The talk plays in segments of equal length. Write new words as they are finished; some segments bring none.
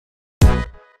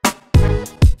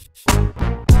Hey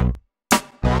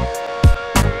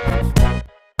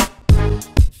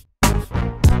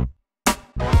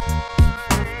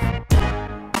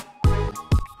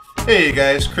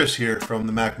guys, Chris here from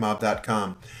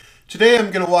themacmob.com. Today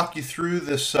I'm going to walk you through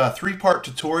this three-part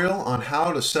tutorial on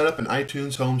how to set up an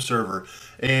iTunes home server.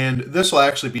 And this will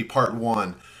actually be part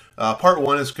one. Part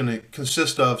one is going to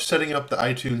consist of setting up the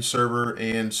iTunes server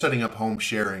and setting up home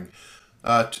sharing.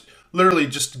 Literally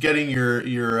just getting your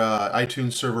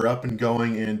iTunes server up and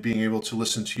going and being able to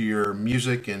listen to your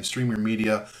music and stream your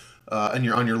media on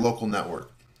your local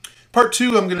network. Part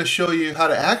two, I'm going to show you how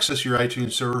to access your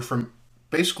iTunes server from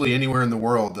basically anywhere in the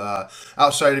world.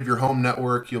 Outside of your home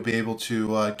network, you'll be able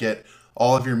to get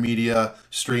all of your media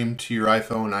streamed to your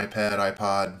iPhone, iPad,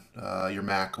 iPod, your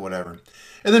Mac, whatever.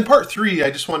 And then part three, I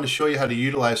just wanted to show you how to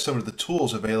utilize some of the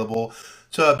tools available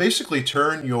to basically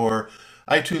turn your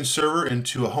iTunes server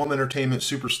into a home entertainment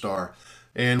superstar.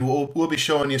 And we'll be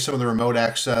showing you some of the remote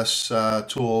access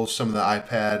tools, some of the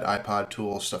iPad, iPod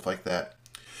tools, stuff like that.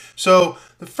 So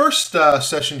the first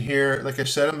session here, like I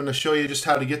said, I'm going to show you just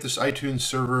how to get this iTunes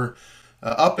server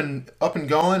up and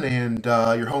going and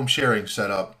your home sharing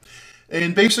set up.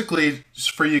 And basically,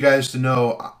 just for you guys to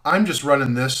know, I'm just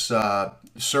running this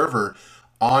server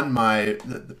on my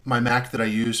Mac that I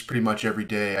use pretty much every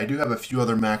day. I do have a few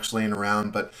other Macs laying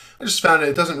around, but I just found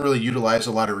it doesn't really utilize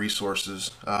a lot of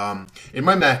resources. And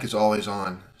my Mac is always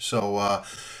on, so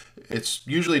it's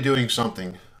usually doing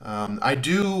something. I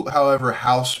do, however,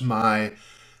 house my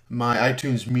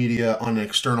iTunes media on an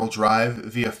external drive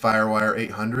via FireWire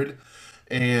 800,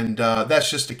 and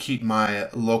that's just to keep my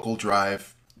local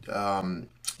drive,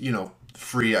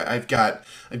 free. I've got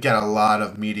a lot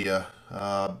of media,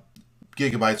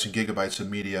 gigabytes and gigabytes of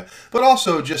media, but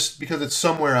also just because it's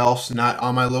somewhere else, not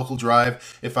on my local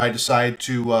drive. If I decide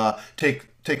to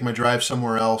take my drive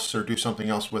somewhere else or do something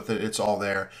else with it, it's all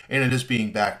there, and it is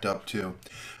being backed up too.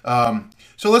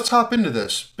 So let's hop into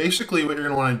this. Basically, what you're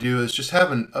going to want to do is just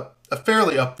have a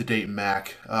fairly up-to-date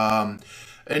Mac.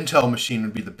 Intel machine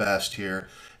would be the best here.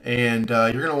 And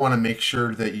you're going to want to make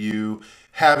sure that you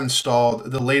have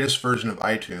installed the latest version of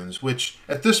iTunes, which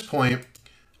at this point,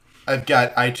 I've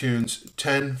got iTunes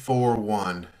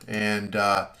 10.4.1, and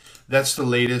that's the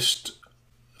latest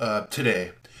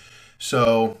today.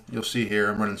 So you'll see here,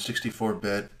 I'm running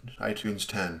 64-bit iTunes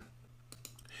 10.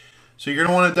 So you're going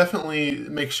to want to definitely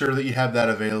make sure that you have that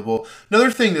available. Another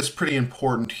thing that's pretty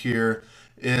important here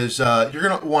is you're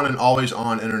going to want an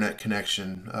always-on internet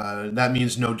connection. That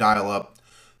means no dial-up,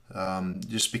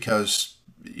 just because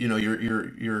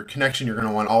your connection you're going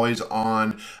to want always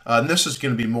on. And this is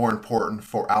going to be more important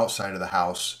for outside of the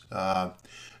house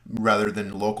rather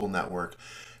than local network.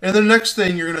 And the next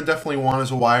thing you're going to definitely want is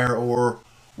a wired or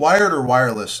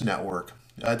wireless network.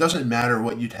 It doesn't matter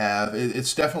what you'd have.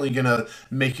 It's definitely going to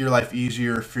make your life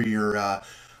easier for your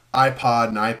iPod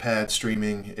and iPad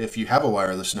streaming if you have a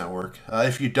wireless network.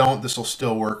 If you don't, this will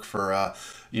still work for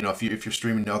if you're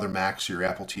streaming to other Macs or your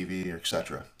Apple TV,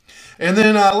 etc. And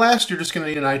then last, you're just going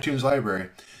to need an iTunes library.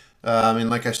 And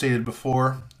like I stated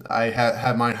before, I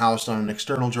have mine housed on an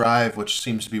external drive, which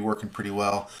seems to be working pretty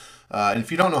well. And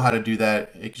if you don't know how to do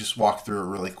that, you can just walk through it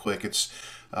really quick.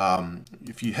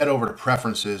 If you head over to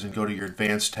Preferences and go to your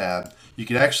Advanced tab, you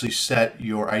can actually set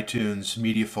your iTunes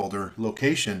media folder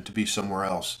location to be somewhere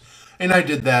else. And I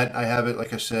did that. I have it,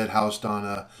 like I said, housed on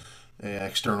a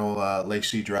external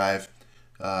LaCie drive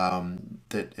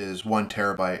that is 1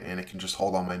 terabyte, and it can just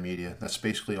hold all my media. That's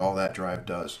basically all that drive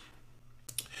does.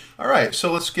 All right,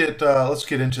 so let's get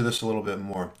into this a little bit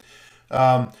more.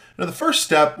 Now the first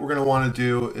step we're going to want to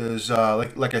do is,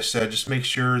 like I said, just make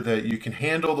sure that you can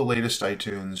handle the latest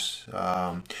iTunes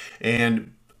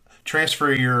and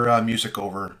transfer your music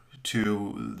over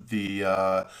to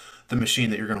the machine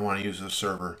that you're going to want to use as a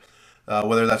server,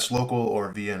 whether that's local or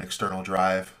via an external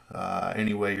drive.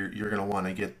 Anyway, you're going to want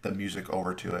to get the music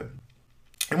over to it.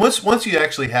 And once you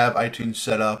actually have iTunes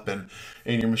set up and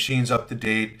your machine's up to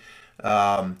date,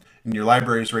 and your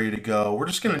library is ready to go, we're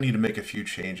just going to need to make a few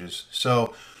changes.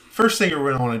 So first thing we're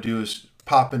going to want to do is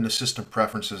pop into System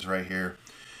Preferences right here.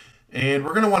 And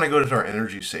we're going to want to go to our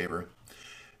Energy Saver.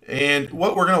 And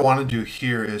what we're going to want to do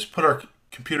here is put our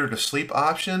computer to sleep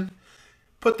option,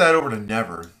 put that over to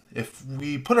never. If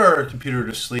we put our computer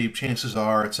to sleep, chances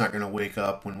are it's not going to wake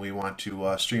up when we want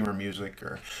to stream our music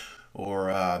or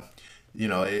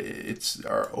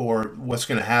what's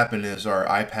going to happen is our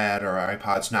iPad or our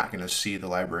iPod's not going to see the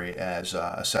library as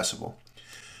accessible.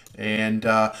 And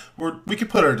we could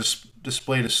put our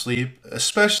display to sleep,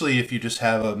 especially if you just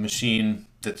have a machine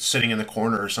that's sitting in the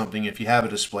corner or something. If you have a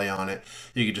display on it,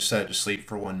 you could just set it to sleep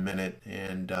for 1 minute,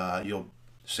 and you'll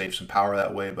save some power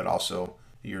that way, but also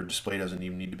your display doesn't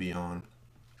even need to be on.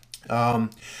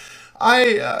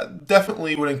 I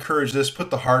definitely would encourage this.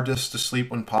 Put the hard disks to sleep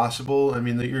when possible. I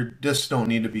mean, your disks don't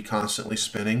need to be constantly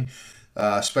spinning,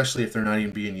 especially if they're not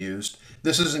even being used.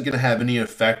 This isn't going to have any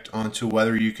effect onto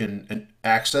whether you can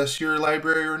access your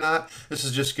library or not. This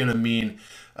is just going to mean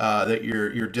that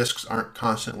your disks aren't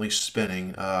constantly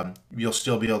spinning. You'll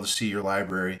still be able to see your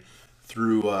library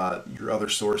through your other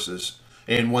sources.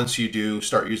 And once you do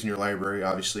start using your library,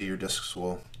 obviously your disks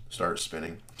will start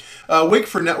spinning. Wake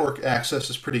for network access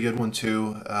is a pretty good one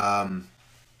too.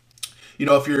 You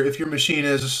know, if your machine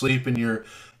is asleep and your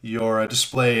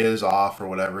display is off or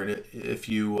whatever, and if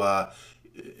you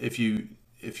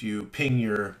ping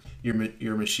your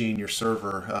machine, your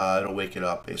server, it'll wake it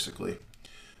up basically.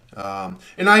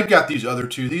 And I've got these other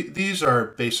two. These are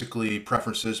basically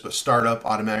preferences, but start up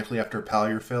automatically after a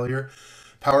power failure,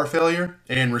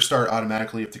 and restart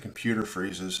automatically if the computer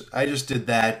freezes. I just did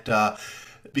that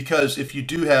because if you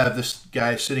do have this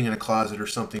guy sitting in a closet or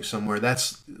something somewhere,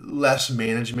 that's less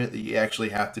management that you actually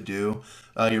have to do.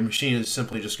 Your machine is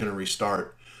simply just going to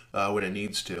restart when it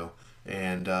needs to,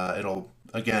 and it'll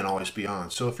again always be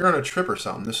on. So if you're on a trip or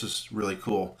something, this is really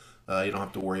cool. You don't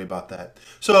have to worry about that.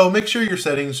 So make sure your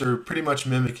settings are pretty much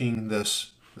mimicking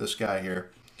this guy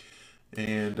here,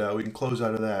 and we can close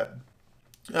out of that.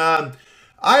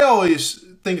 I always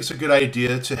think it's a good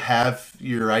idea to have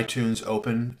your iTunes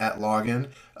open at login,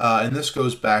 and this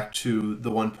goes back to the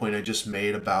one point I just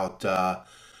made about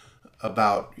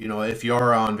you know, if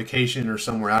you're on vacation or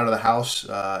somewhere out of the house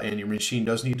and your machine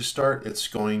does need to start, it's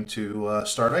going to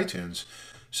start iTunes.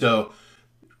 So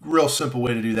real simple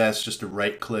way to do that is just to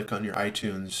right click on your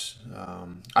iTunes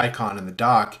icon in the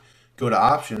dock, go to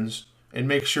options, and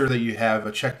make sure that you have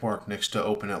a check mark next to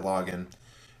open at login.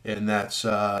 And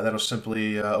that'll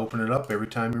simply open it up every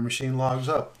time your machine logs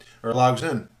up or logs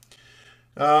in.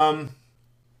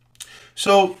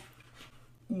 So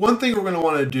one thing we're going to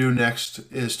want to do next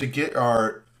is to get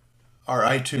our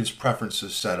iTunes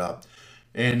preferences set up.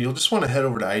 And you'll just want to head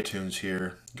over to iTunes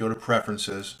here, go to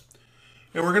preferences,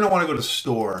 and we're going to want to go to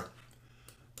store.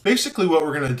 Basically what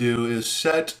we're going to do is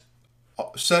set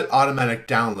automatic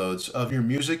downloads of your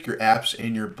music, your apps,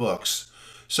 and your books.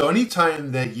 So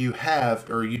anytime that you have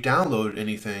or you download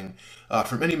anything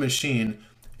from any machine,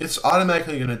 it's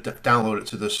automatically going to download it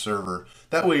to this server.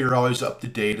 That way you're always up to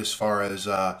date as far as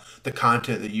the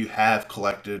content that you have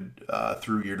collected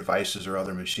through your devices or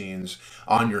other machines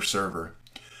on your server.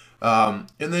 And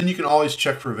then you can always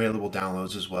check for available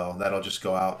downloads as well. That'll just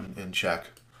go out and check.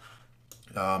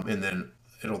 And then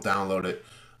it'll download it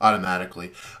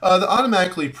automatically. The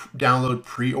automatically download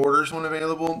pre-orders when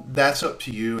available, that's up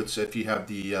to you. It's if you have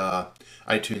the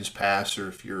iTunes Pass,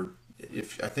 or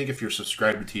I think if you're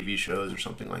subscribed to TV shows or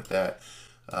something like that,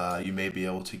 you may be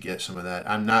able to get some of that.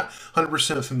 I'm not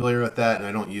 100% familiar with that, and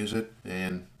I don't use it,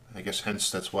 and I guess hence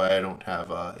that's why I don't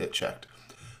have it checked.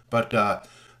 But so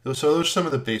those are some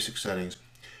of the basic settings.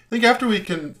 I think after we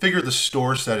configure the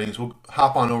store settings, we'll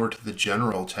hop on over to the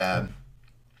General tab,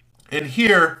 and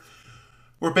here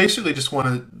we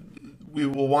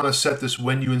will want to set this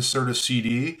when you insert a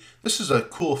CD. This is a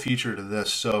cool feature to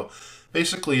this. So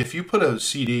basically, if you put a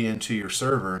CD into your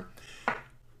server,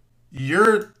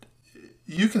 you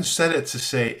can set it to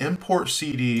say import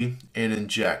CD and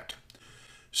inject.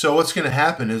 So what's going to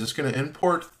happen is it's going to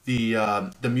import the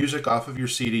music off of your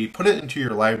CD, put it into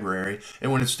your library,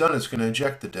 and when it's done, it's going to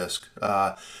inject the disc.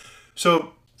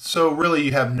 So really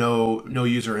you have no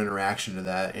user interaction to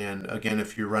that. And again,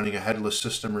 if you're running a headless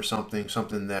system or something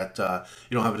that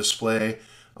you don't have a display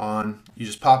on, you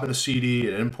just pop in a CD,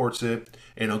 it imports it,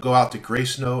 and it'll go out to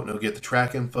Grace Note, and it'll get the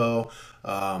track info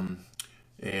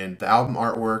and the album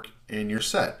artwork, and you're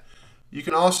set. You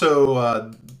can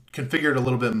also configure it a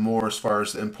little bit more as far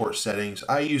as the import settings.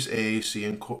 I use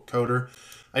AAC encoder.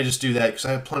 I just do that because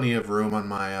I have plenty of room on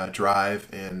my drive,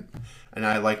 and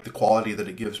I like the quality that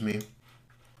it gives me.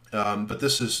 But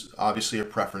this is obviously a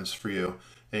preference for you.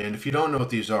 And if you don't know what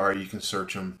these are, you can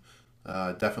search them.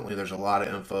 Definitely there's a lot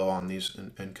of info on these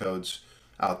encodes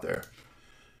out there.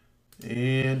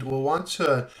 And we'll want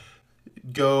to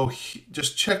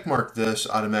just check mark this,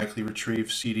 automatically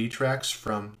retrieve CD tracks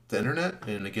from the internet.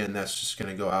 And again, that's just going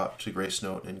to go out to Grace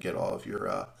Note and get all of your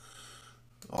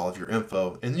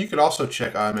info. And you could also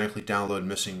check automatically download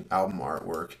missing album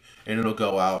artwork, and it'll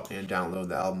go out and download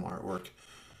the album artwork.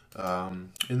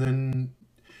 And then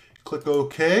click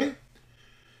OK.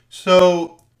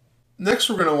 So next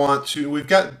we've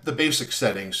got the basic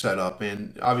settings set up,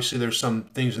 and obviously there's some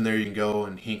things in there you can go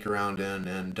and hink around in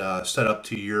and set up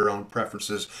to your own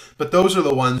preferences, but those are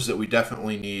the ones that we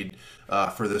definitely need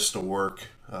for this to work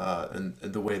and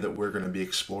the way that we're going to be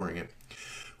exploring it.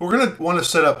 We're going to want to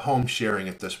set up home sharing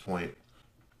at this point.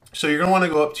 So you're going to want to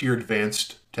go up to your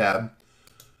advanced tab.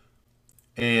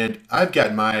 And I've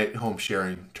got my home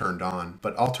sharing turned on,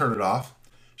 but I'll turn it off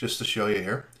just to show you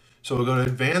here. So we'll go to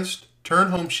advanced, turn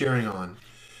home sharing on.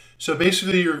 So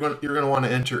basically you're going to want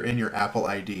to enter in your Apple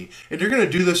ID. And you're going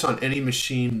to do this on any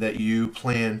machine that you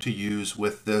plan to use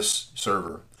with this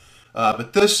server.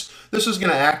 But this is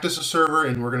going to act as a server,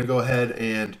 and we're going to go ahead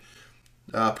and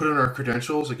put in our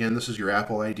credentials. Again, this is your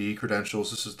Apple ID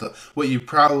credentials. This is what you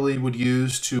probably would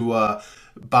use to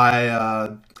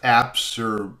buy apps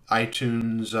or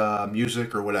iTunes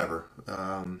music or whatever.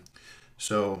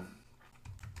 So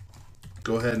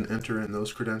go ahead and enter in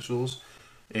those credentials.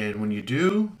 And when you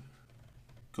do,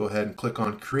 go ahead and click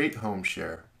on Create Home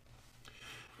Share.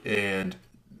 And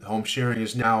home sharing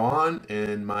is now on,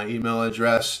 and my email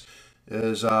address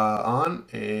is on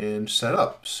and set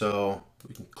up. So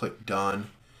we can click Done.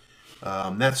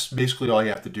 That's basically all you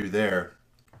have to do there.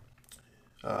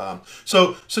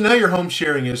 So now your home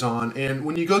sharing is on, and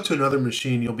when you go to another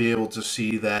machine, you'll be able to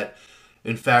see that,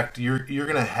 in fact, you're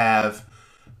going to have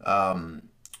a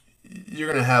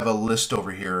list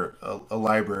over here, a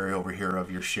library over here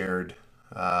of your shared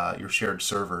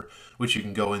server, which you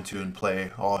can go into and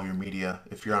play all of your media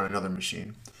if you're on another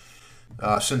machine.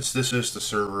 Since this is the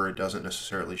server, it doesn't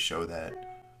necessarily show that.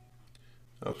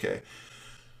 Okay.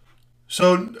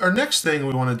 So our next thing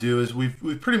we want to do is we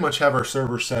pretty much have our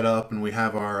server set up, and we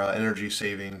have our energy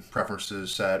saving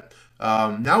preferences set.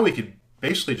 Now we could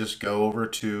basically just go over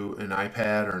to an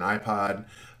iPad or an iPod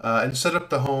and set up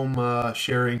the home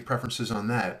sharing preferences on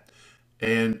that.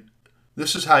 And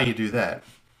this is how you do that.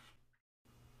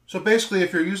 So basically,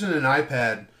 if you're using an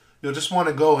iPad, you'll just want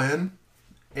to go in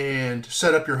and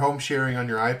set up your home sharing on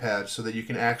your iPad so that you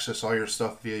can access all your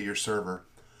stuff via your server.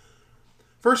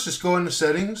 First, just go into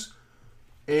settings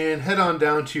and head on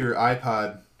down to your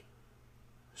iPod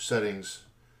settings,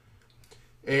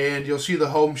 and you'll see the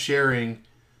home sharing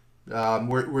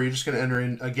where you're just going to enter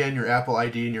in again your Apple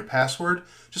ID and your password.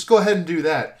 Just go ahead and do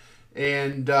that,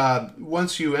 and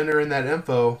once you enter in that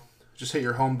info, just hit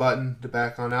your home button to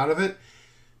back on out of it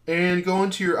and go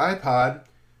into your iPod.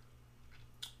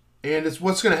 And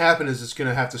what's going to happen is it's going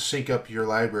to have to sync up your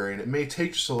library, and it may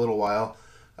take just a little while.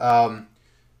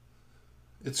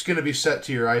 It's going to be set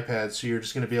to your iPad, so you're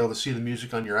just going to be able to see the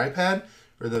music on your iPad,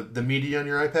 or the media on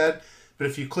your iPad. But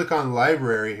if you click on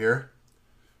Library here,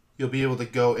 you'll be able to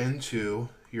go into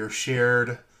your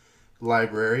shared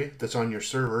library that's on your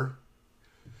server.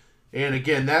 And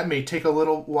again, that may take a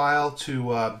little while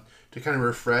to kind of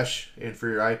refresh, and for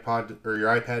your iPod or your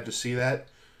iPad to see that.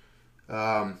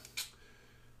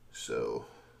 So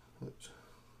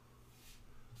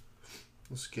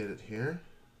let's get it here,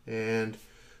 and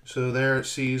so there it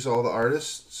sees all the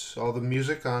artists, all the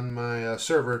music on my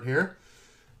server here,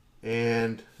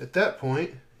 and at that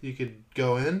point you could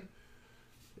go in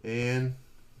and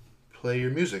play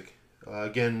your music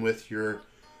again with your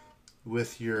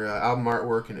album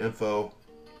artwork and info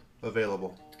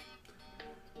available.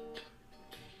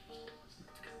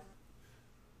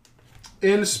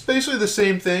 And it's basically the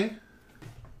same thing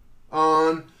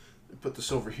on, put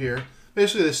this over here,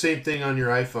 basically the same thing on your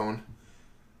iPhone.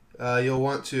 You'll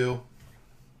want to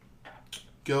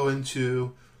go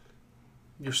into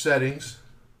your settings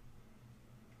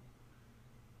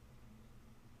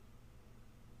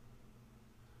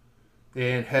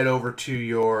and head over to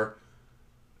your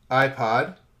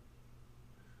iPod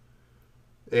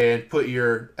and put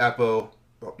your Apple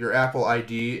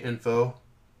ID info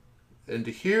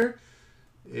into here,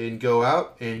 and go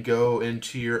out and go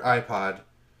into your iPod.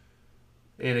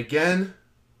 And again,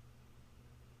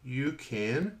 you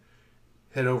can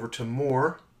head over to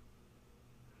more.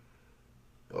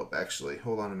 Oh, actually,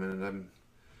 hold on a minute.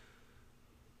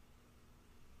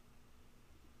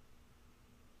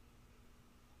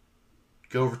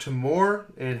 Go over to more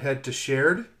and head to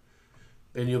shared,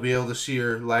 and you'll be able to see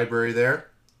your library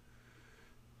there.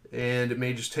 And it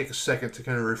may just take a second to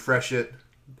kind of refresh it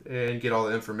and get all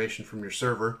the information from your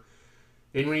server.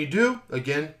 And when you do,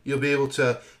 again, you'll be able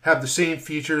to have the same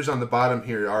features on the bottom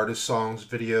here: artists, songs,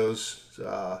 videos,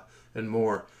 and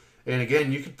more. And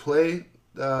again, you can play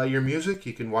your music,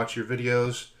 you can watch your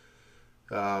videos.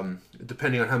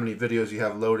 Depending on how many videos you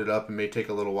have loaded up, it may take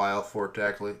a little while for it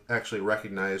to actually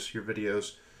recognize your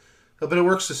videos. But it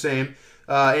works the same.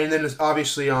 And then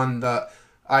obviously on the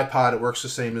iPod, it works the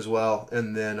same as well.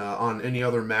 And then on any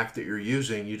other Mac that you're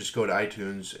using, you just go to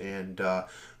iTunes and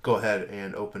go ahead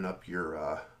and open up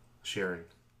your sharing.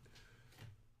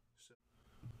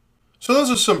 So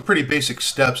those are some pretty basic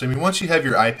steps. I mean, once you have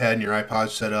your iPad and your iPod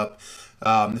set up,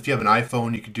 if you have an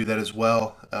iPhone, you can do that as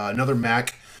well. Another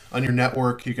Mac, on your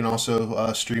network. You can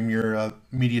also stream your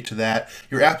media to that.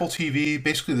 Your Apple TV,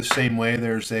 basically the same way.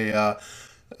 There's a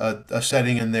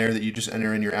setting in there that you just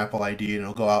enter in your Apple ID, and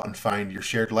it'll go out and find your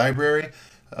shared library.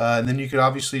 And then you could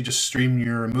obviously just stream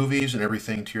your movies and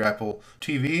everything to your Apple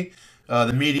TV.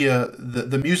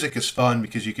 The music is fun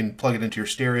because you can plug it into your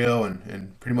stereo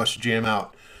and pretty much jam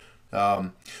out.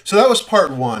 So that was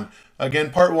part one.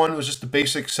 Again, part one was just the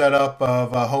basic setup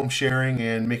of home sharing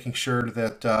and making sure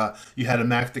that you had a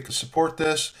Mac that could support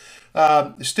this.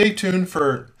 Stay tuned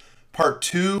for part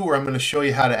two, where I'm going to show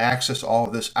you how to access all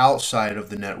of this outside of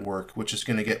the network, which is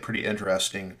going to get pretty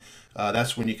interesting.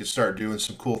 That's when you can start doing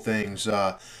some cool things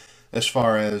as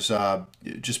far as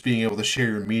just being able to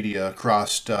share your media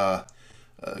across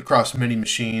many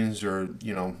machines, or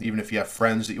even if you have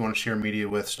friends that you want to share media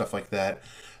with, stuff like that.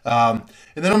 And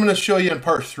then I'm going to show you in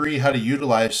part three how to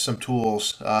utilize some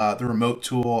tools, the remote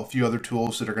tool, a few other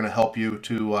tools that are going to help you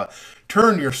to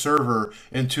turn your server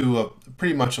into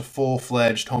pretty much a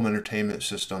full-fledged home entertainment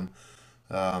system.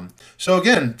 So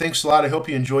again, thanks a lot. I hope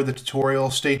you enjoyed the tutorial.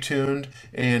 Stay tuned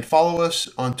and follow us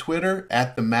on Twitter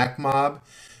at the Mac Mob,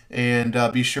 and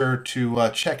be sure to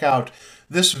check out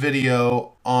this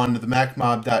video on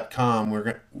themacmob.com,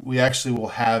 where we actually will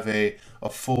have a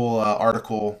full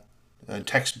article and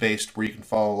text-based where you can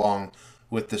follow along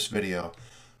with this video.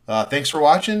 Thanks for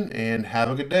watching, and have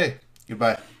a good day.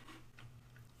 Goodbye.